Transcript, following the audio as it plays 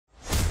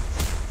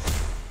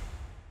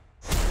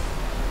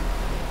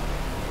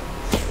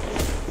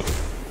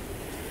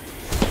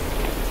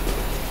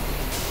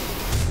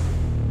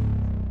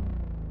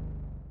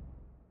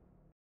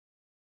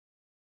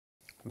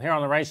here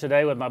on the range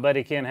today with my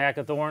buddy Ken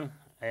Hackathorn,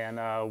 and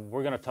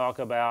we're going to talk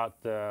about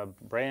the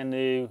brand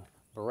new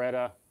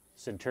Beretta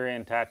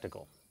Centurion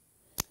Tactical.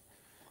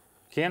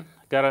 Ken,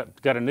 got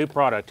a new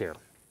product here.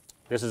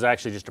 This is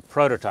actually just a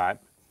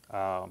prototype,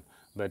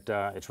 but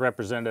it's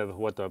representative of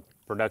what the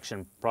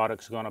production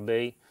product's going to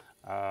be.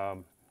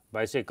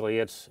 Basically,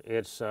 it's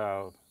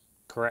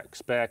correct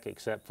spec,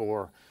 except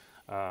for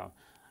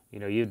you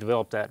know, you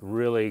developed that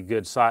really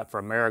good sight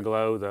for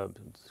Ameriglow, the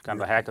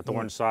kind of the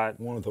Hackathorn sight.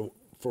 One with the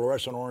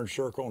fluorescent orange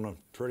circle and a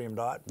tritium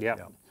dot.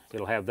 Yep.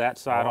 It'll have that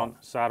sight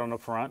on the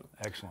front.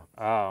 Excellent.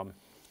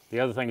 The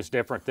other thing that's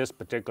different, this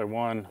particular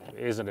one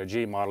isn't a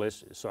G model,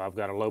 so I've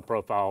got a low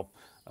profile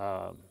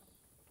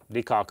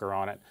decocker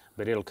on it,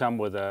 but it'll come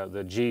with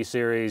the G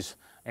series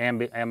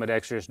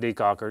ambidextrous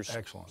decockers.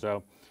 Excellent.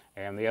 So,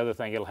 and the other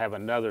thing, it'll have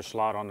another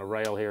slot on the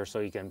rail here so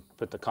you can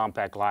put the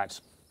compact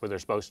lights where they're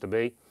supposed to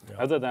be. Yep.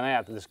 Other than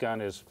that, this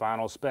gun is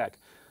final spec.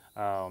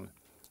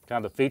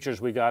 Kind of the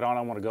features we got on,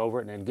 I want to go over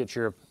it and then get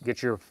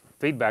your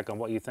feedback on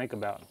what you think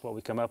about what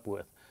we come up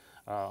with.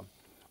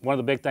 One of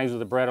the big things with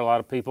the Beretta, a lot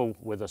of people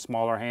with the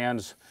smaller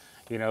hands,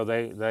 you know,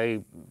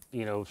 they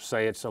you know,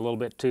 say it's a little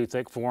bit too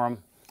thick for them.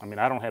 I mean,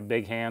 I don't have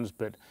big hands,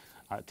 but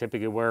I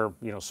typically wear,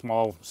 you know,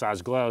 small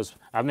size gloves.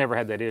 I've never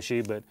had that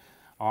issue, but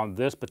on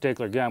this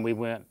particular gun, we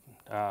went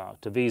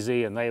to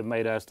VZ and they've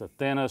made us the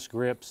thinnest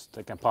grips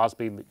that can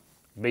possibly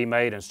be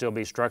made and still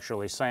be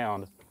structurally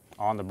sound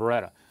on the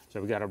Beretta. So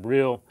we've got a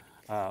real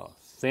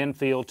thin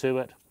feel to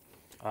it.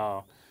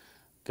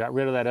 Got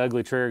rid of that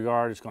ugly trigger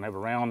guard. It's going to have a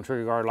round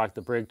trigger guard like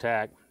the Brig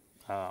Tac.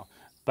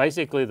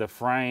 Basically, the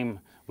frame,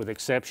 with the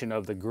exception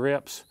of the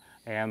grips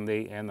and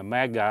the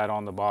mag guide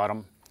on the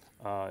bottom,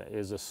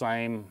 is the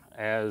same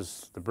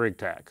as the Brig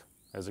Tac,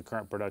 as the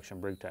current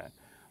production Brig Tac.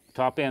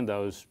 Top end,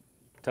 though, is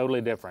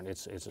totally different.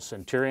 It's a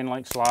Centurion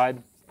link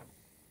slide,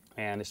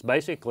 and it's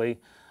basically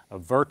a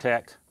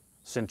Vertec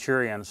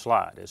Centurion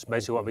slide. It's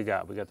basically what we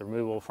got. We got the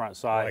removable front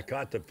sight. Well, I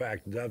caught the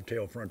fact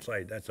dovetail front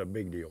sight. That's a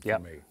big deal for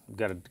me.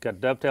 Got a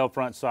dovetail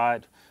front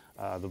sight,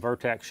 the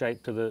Vertec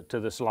shape to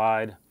the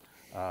slide.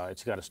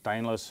 It's got a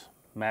stainless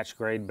match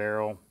grade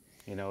barrel.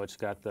 You know, it's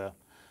got the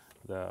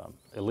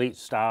elite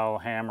style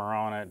hammer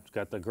on it. It's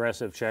got the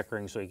aggressive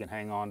checkering so you can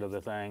hang on to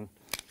the thing.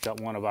 It's got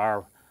one of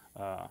our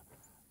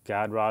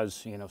guide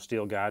rods, you know,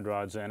 steel guide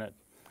rods in it.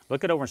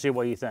 Look it over and see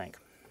what you think.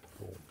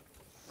 Cool.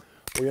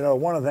 Well, you know,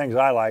 one of the things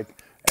I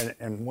like,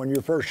 and when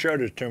you first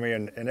showed it to me,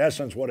 in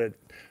essence what it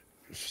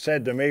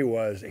said to me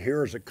was,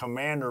 here's a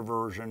commander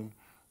version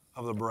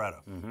of the Beretta.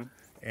 Mm-hmm.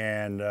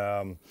 And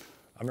I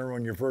remember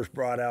when you first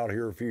brought out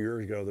here a few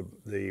years ago,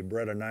 the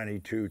Beretta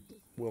 92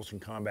 Wilson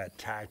Combat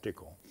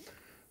Tactical,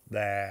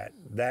 that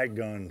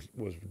gun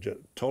was just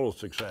total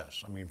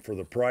success. I mean, for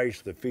the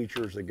price, the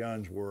features, the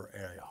guns were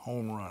a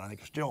home run. I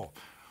think it's still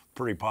a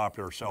pretty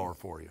popular seller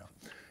for you.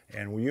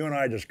 And when you and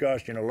I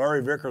discussed, you know,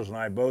 Larry Vickers and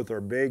I both are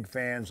big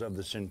fans of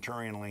the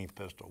Centurion length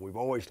pistol. We've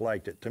always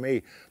liked it. To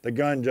me, the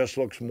gun just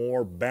looks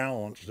more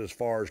balanced as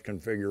far as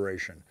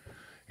configuration.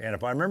 And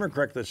if I remember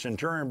correctly, the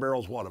Centurion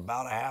barrel's what,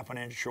 about a half an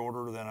inch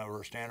shorter than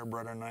a standard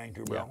Beretta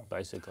 92 barrel? Yeah,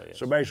 basically, yes.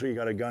 So basically, you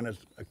got a gun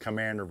that's a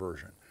commander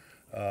version.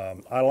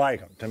 I like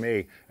them, to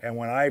me. And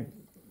when I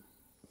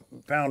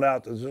found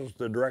out that this was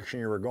the direction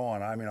you were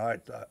going, I mean,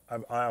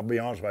 I'll be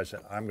honest with you, I said,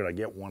 I'm going to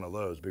get one of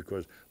those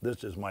because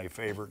this is my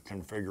favorite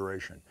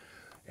configuration.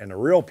 And the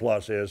real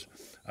plus is,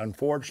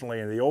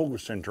 unfortunately, the old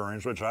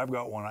Centurions, which I've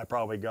got one I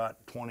probably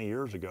got 20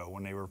 years ago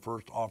when they were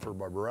first offered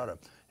by Beretta,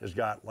 has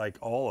got, like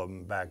all of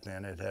them back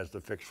then, it has the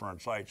fixed front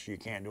sights, so you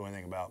can't do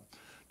anything about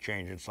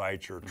changing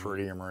sights or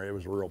tritium, or it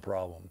was a real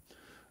problem.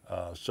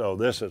 So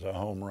this is a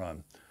home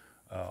run.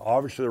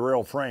 Obviously, the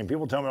rail frame.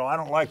 People tell me, oh, I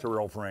don't like the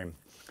rail frame.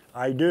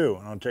 I do,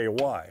 and I'll tell you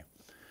why.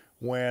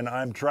 When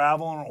I'm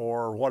traveling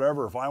or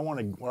whatever, if I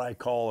want what I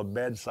call a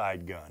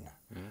bedside gun,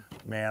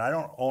 man, I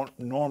don't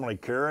normally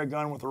carry a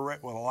gun with a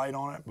light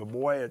on it, but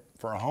boy,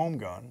 for a home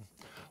gun,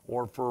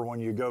 or for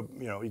when you go,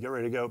 you know, you get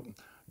ready to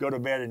go to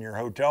bed in your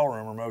hotel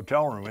room or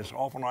motel room, it's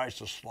awful nice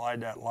to slide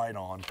that light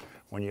on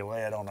when you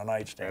lay it on the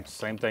nightstand. That's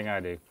the same thing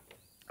I do.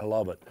 I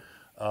love it.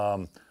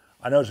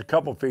 I noticed a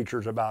couple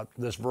features about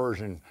this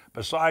version.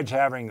 Besides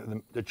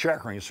having the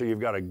checkering, so you've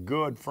got a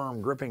good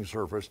firm gripping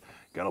surface,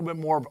 got a little bit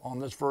more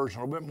on this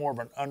version, a little bit more of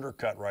an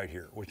undercut right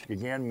here, which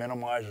again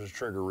minimizes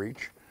trigger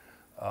reach.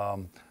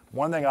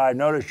 One thing I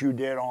noticed you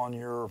did on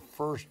your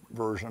first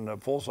version, the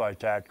full-size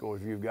Tactical,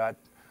 is you've got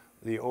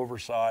the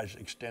oversized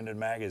extended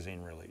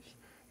magazine release.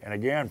 And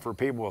again, for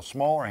people with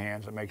smaller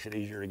hands, it makes it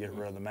easier to get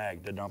rid of the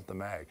mag, to dump the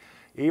mag.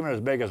 Even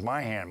as big as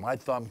my hand, my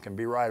thumb can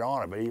be right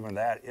on it, but even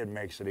that, it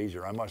makes it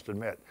easier. I must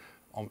admit,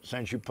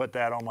 since you put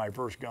that on my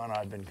first gun,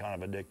 I've been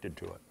kind of addicted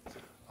to it.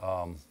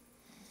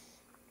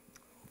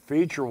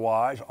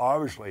 Feature-wise,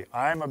 obviously,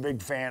 I'm a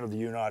big fan of the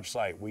U-notch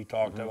sight. We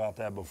talked about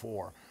that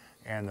before.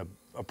 And the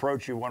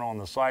approach you went on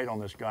the sight on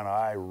this gun,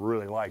 I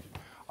really liked.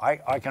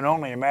 I can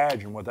only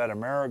imagine with that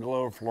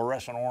Ameriglow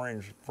fluorescent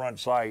orange front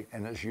sight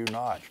and this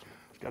U-notch,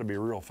 it's got to be a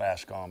real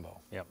fast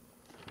combo. Yep.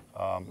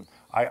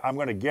 I'm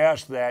going to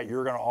guess that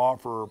you're going to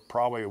offer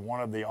probably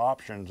one of the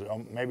options,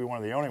 maybe one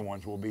of the only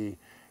ones, will be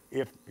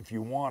if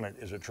you want it,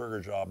 is a trigger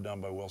job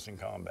done by Wilson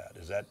Combat.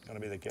 Is that going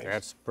to be the case?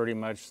 That's pretty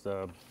much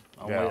the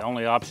Yeah.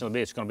 only option to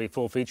be. It's going to be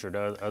full featured,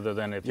 other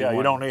than if you Yeah, want.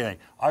 you don't need anything.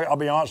 I'll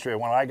be honest with you.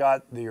 When I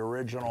got the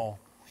original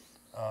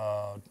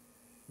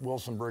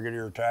Wilson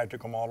Brigadier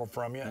Tactical model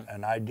from you,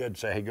 and I did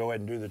say, hey, go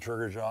ahead and do the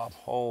trigger job,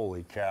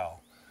 holy cow,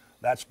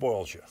 that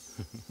spoils you.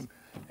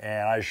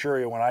 And I assure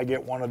you, when I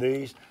get one of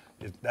these,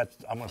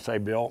 I'm going to say,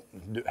 Bill,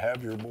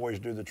 have your boys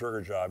do the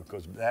trigger job,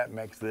 because that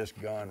makes this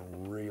gun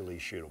really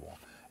shootable.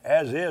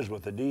 As is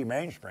with the D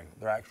mainspring,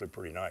 they're actually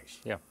pretty nice.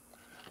 Yeah.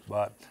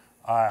 But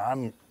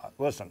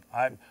listen,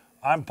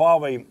 I'm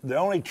probably the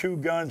only two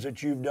guns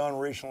that you've done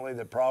recently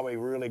that probably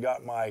really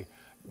got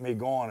me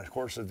going. Of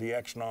course, is the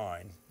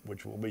X9,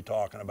 which we'll be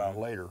talking about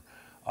later.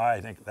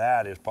 I think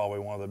that is probably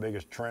one of the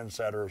biggest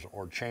trendsetters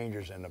or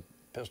changes in the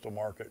pistol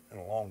market in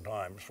a long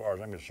time, as far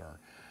as I'm concerned.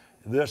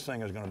 This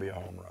thing is going to be a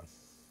home run.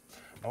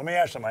 Now, let me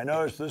ask them. I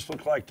noticed this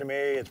looks like to me,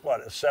 it's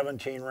what, a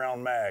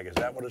 17-round mag. Is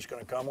that what it's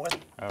going to come with?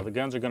 The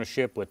guns are going to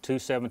ship with two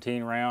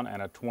 17-round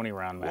and a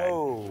 20-round mag.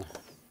 Whoa.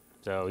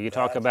 So you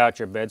talk about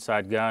your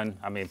bedside gun.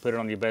 I mean, put it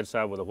on your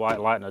bedside with a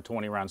white light and a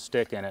 20-round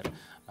stick in it.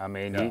 I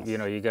mean, Yeah. you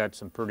know, you got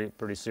some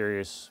pretty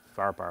serious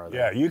firepower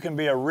there. Yeah, you can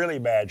be a really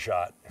bad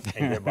shot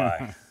and get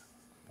by.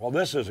 Well,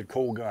 this is a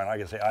cool gun.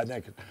 Like I say, I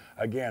think,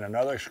 again,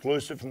 another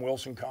exclusive from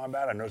Wilson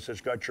Combat. I notice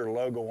it's got your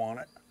logo on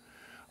it.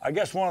 I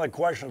guess one of the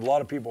questions a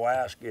lot of people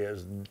ask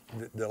is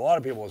that a lot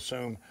of people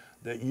assume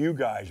that you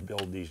guys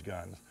build these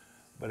guns.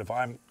 But if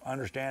I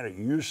understand it,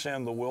 you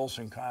send the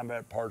Wilson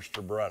Combat parts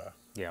to Beretta.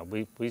 Yeah,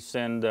 we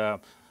send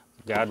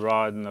guide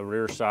rod and the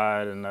rear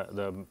side and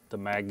the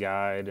mag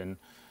guide,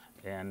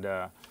 and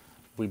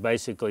we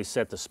basically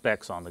set the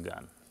specs on the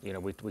gun. You know,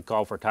 we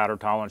call for tighter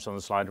tolerance on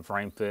the slide to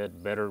frame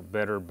fit, better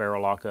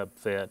barrel lockup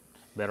fit,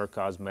 better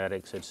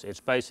cosmetics. It's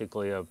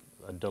basically a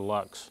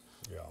deluxe,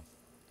 Yeah.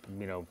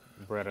 you know,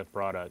 Beretta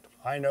product.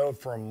 I know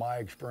from my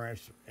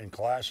experience in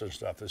class and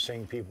stuff, is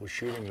seeing people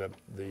shooting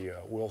the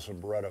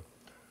Wilson Beretta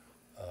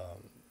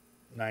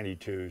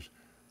 92s.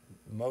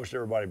 Most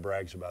everybody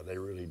brags about they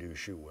really do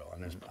shoot well,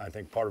 and I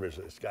think part of it is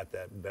it's got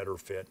that better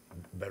fit,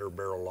 better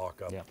barrel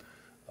lockup. Yeah.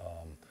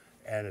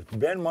 And it's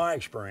been my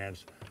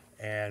experience,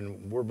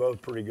 and we're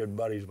both pretty good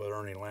buddies with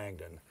Ernie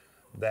Langdon,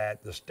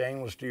 that the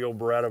stainless steel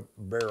Beretta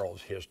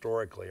barrels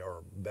historically are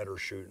better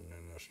shooting than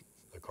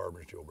the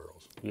carbon steel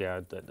barrels.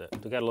 Yeah, they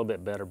got a little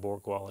bit better bore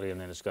quality, and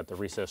then it's got the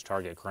recessed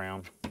target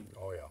crown.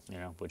 Oh yeah. You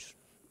know, which.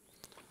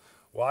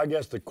 Well, I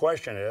guess the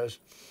question is,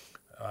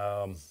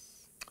 I'm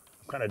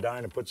kind of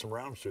dying to put some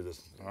rounds through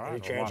this. All right, Any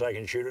well, chance I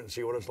can shoot it and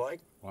see what it's like?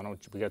 Why don't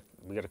we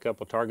got a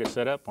couple of targets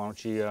set up? Why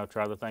don't you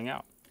try the thing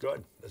out?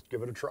 Good. Let's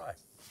give it a try.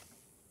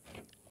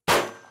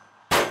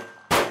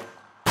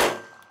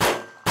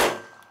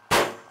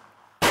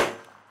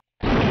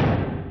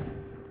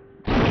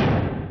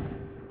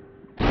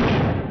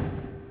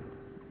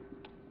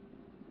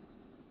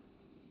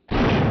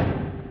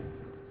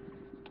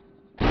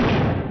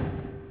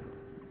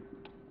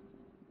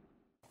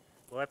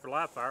 Well, after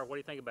live fire, what do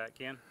you think about it,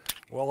 Ken?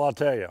 Well, I'll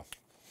tell you,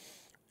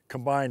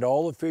 combined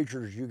all the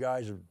features you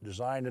guys have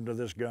designed into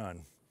this gun,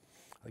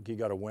 I think you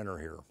got a winner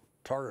here.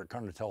 Target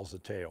kind of tells the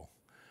tale.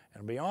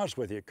 And to be honest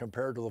with you,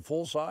 compared to the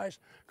full size,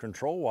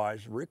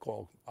 control-wise,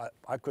 recoil,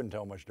 I couldn't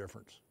tell much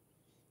difference.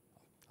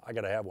 I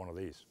got to have one of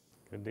these.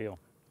 Good deal.